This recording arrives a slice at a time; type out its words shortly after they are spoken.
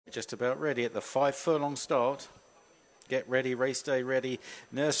Just about ready at the 5 furlong start. Get ready, race day ready.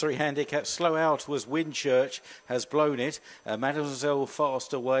 Nursery handicap. Slow out was Winchurch, has blown it. Mademoiselle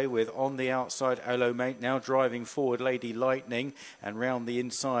fast away with on the outside Hello Mate. Now driving forward Lady Lightning. And round the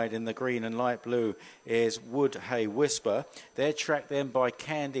inside in the green and light blue is Wood Hay Whisper. They're tracked then by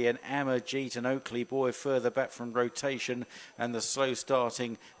Candy and Amerjeet and Oakley Boy further back from rotation. And the slow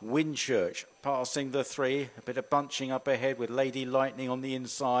starting Winchurch. Passing the 3, a bit of bunching up ahead with Lady Lightning on the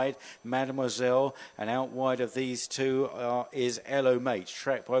inside, Mademoiselle, and out wide of these two is Hello Mate,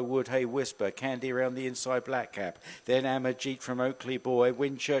 tracked by Wood Hay Whisper, Candy around the inside Blackcap, then Amerjeet from Oakley Boy.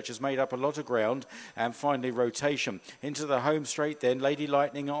 Winchurch has made up a lot of ground, and finally rotation. Into the home straight then, Lady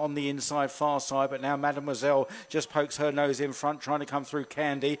Lightning on the inside far side, but now Mademoiselle just pokes her nose in front, trying to come through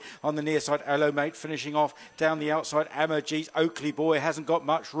Candy. On the near side, Hello Mate finishing off down the outside, Amerjeet. Oakley Boy hasn't got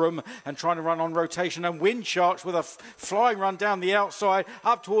much room and trying to run on rotation, and Winchurch with a flying run down the outside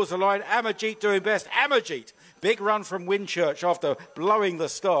up towards the line. Amerjeet doing best. Amerjeet, big run from Winchurch after blowing the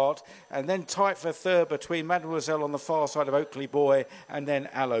start, and then tight for third between Mademoiselle on the far side of Oakley Boy and then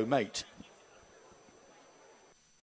Hello Mate.